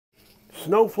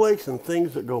Snowflakes and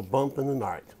things that go bump in the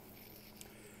night.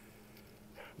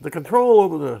 The control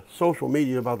over the social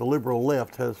media by the liberal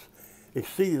left has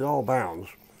exceeded all bounds.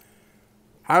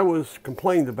 I was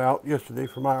complained about yesterday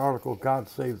for my article, God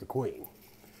Save the Queen.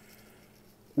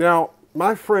 Now,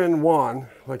 my friend Juan,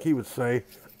 like he would say,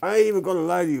 I ain't even going to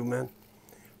lie to you, man.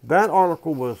 That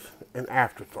article was an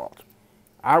afterthought.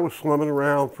 I was slumming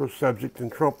around for a subject,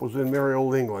 and Trump was in merry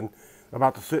old England,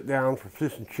 about to sit down for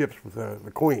fish and chips with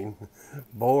the Queen.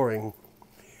 Boring.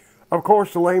 Of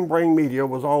course, the lame-brain media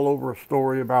was all over a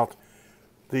story about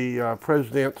the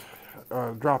president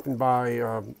dropping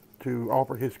by to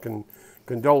offer his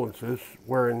condolences,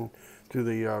 to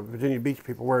the Virginia Beach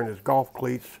people wearing his golf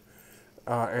cleats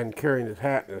and carrying his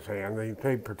hat in his hand. They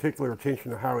paid particular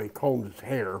attention to how he combed his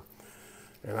hair,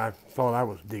 and I thought I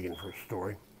was digging for a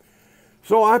story.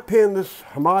 So I penned this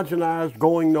homogenized,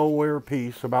 going nowhere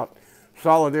piece about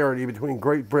solidarity between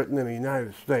Great Britain and the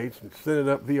United States and sent it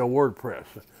up via WordPress,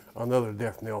 another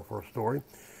death knell for a story.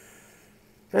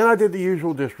 And I did the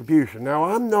usual distribution. Now,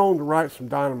 I'm known to write some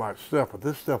dynamite stuff, but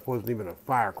this stuff wasn't even a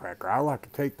firecracker. I like to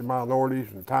take the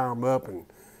minorities and tie them up and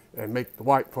make the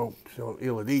white folks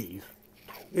ill at ease.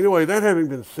 Anyway, that having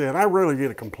been said, I rarely get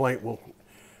a complaint. Well,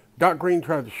 Doc Green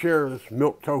tried to share this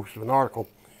milquetoast of an article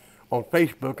on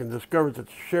Facebook and discovered that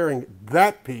sharing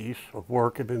that piece of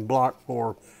work had been blocked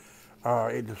for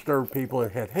it disturbed people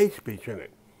and had hate speech in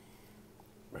it.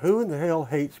 Who in the hell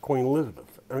hates Queen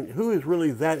Elizabeth? I mean, who is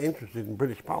really that interested in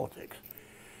British politics?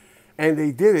 And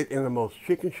they did it in the most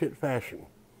chicken shit fashion.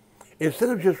 Instead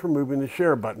of just removing the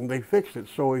share button, they fixed it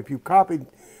so if you copied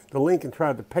the link and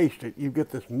tried to paste it, you get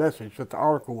this message that the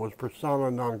article was persona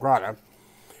non grata.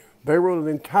 They wrote an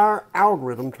entire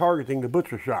algorithm targeting the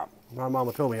butcher shop. My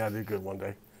mama told me I did good one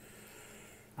day.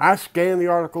 I scanned the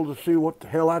article to see what the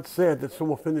hell I'd said that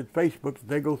so offended Facebook that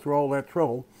they go through all that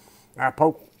trouble. I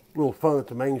poked a little fun at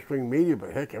the mainstream media,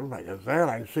 but heck, everybody does that.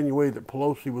 I insinuated that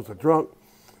Pelosi was a drunk.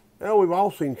 Well, we've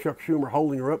all seen Chuck Schumer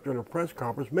holding her up during a press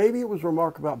conference. Maybe it was a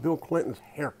remark about Bill Clinton's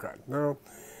haircut. No,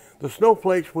 the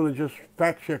Snowflakes would have just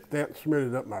fact-checked that and smeared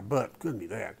it up my butt. Couldn't be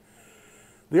that.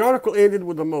 The article ended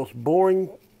with one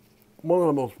of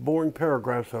the most boring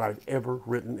paragraphs that I've ever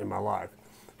written in my life.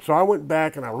 So I went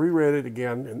back and I reread it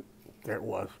again, and there it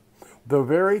was. The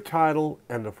very title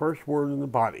and the first word in the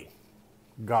body,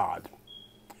 God.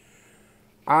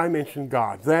 I mentioned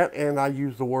God. That, and I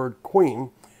used the word Queen,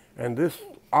 and this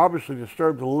obviously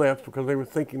disturbed the left because they were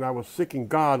thinking I was sicking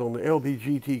God on the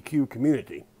LGBTQ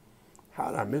community.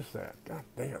 How did I miss that? God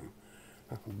damn.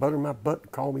 Butter my butt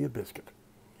and call me a biscuit.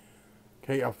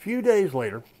 Okay, a few days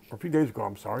ago,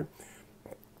 I'm sorry,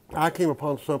 I came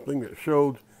upon something that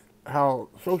showed how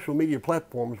social media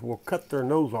platforms will cut their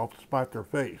nose off to spite their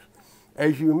face.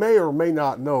 As you may or may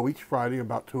not know, each Friday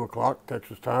about 2 o'clock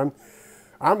Texas time,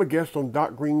 I'm a guest on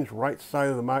Doc Green's Right Side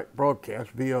of the Mic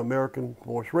broadcast via American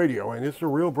Voice Radio. And it's a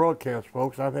real broadcast,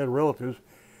 folks. I've had relatives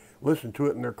listen to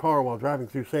it in their car while driving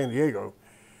through San Diego.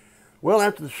 Well,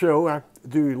 after the show, I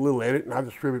do a little edit and I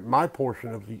distribute my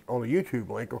portion on the YouTube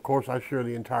link. Of course, I share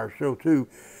the entire show too,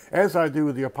 as I do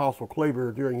with the Apostle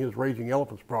Claver during his Raging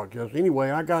Elephants broadcast.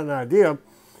 Anyway, I got an idea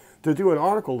to do an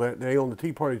article that day on the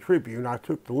Tea Party Tribune. I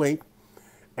took the link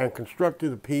and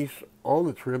constructed a piece on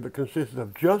the Trib that consisted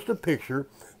of just a picture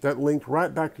that linked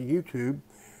right back to YouTube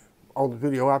on the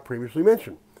video I previously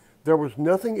mentioned. There was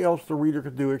nothing else the reader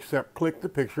could do except click the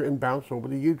picture and bounce over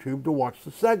to YouTube to watch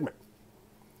the segment.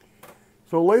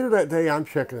 So later that day, I'm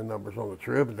checking the numbers on the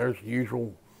Trib, and there's the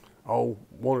usual,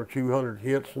 100 or 200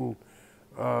 hits and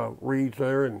reads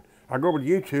there. And I go over to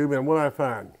YouTube, and what do I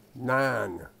find?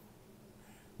 9.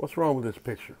 What's wrong with this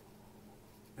picture?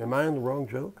 Am I in the wrong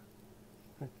joke?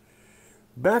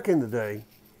 Back in the day,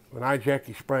 when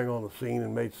Jackie sprang on the scene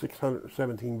and made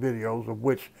 617 videos, of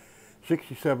which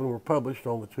 67 were published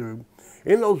on the tube.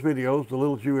 In those videos, the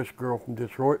little Jewish girl from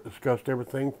Detroit discussed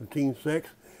everything from teen sex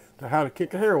to how to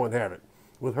kick a heroin habit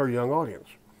with her young audience.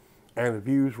 And the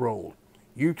views rolled.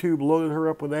 YouTube loaded her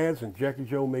up with ads, and Jackie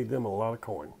Joe made them a lot of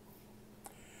coin.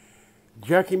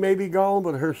 Jackie may be gone,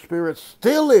 but her spirit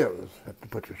still lives at the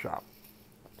butcher shop.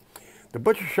 The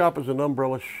butcher shop is an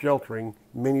umbrella sheltering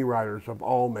many writers of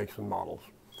all makes and models.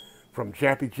 From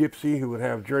Jappy Gypsy, who would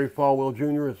have Jerry Falwell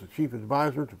Jr. as the chief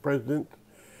advisor to president,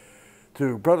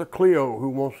 to Brother Cleo, who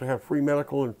wants to have free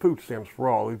medical and food stamps for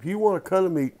all. If you want a cut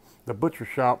of meat, the butcher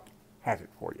shop has it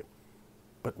for you.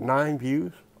 But 9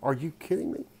 views? Are you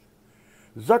kidding me?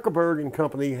 Zuckerberg and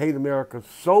company hate America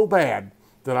so bad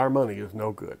that our money is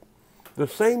no good. The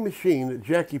same machine that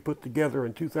Jackie put together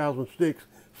in 2006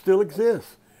 still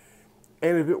exists.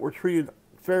 And if it were treated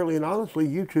fairly and honestly,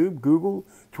 YouTube, Google,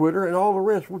 Twitter, and all the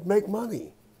rest would make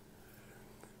money.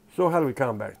 So how do we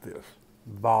combat this?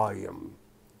 Volume.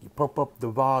 You pump up the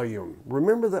volume.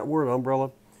 Remember that word,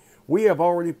 umbrella? We have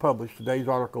already published today's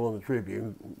article in the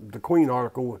Tribune, the Queen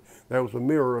article. That was a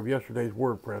mirror of yesterday's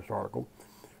WordPress article.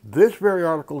 This very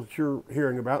article that you're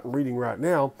hearing about and reading right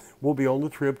now will be on the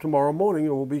Trib tomorrow morning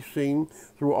and will be seen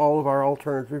through all of our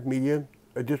alternative media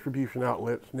distribution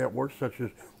outlets, networks such as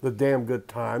the Damn Good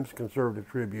Times, Conservative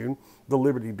Tribune, the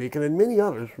Liberty Beacon, and many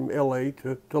others from LA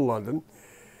to London.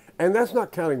 And that's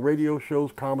not counting radio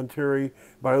shows, commentary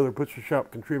by other Butcher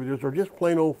Shop contributors, or just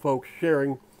plain old folks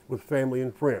sharing with family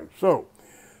and friends. So,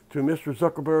 to Mr.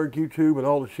 Zuckerberg, YouTube, and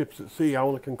all the ships at sea, I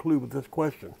want to conclude with this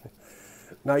question.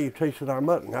 Now you've tasted our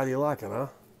mutton. How do you like it, huh?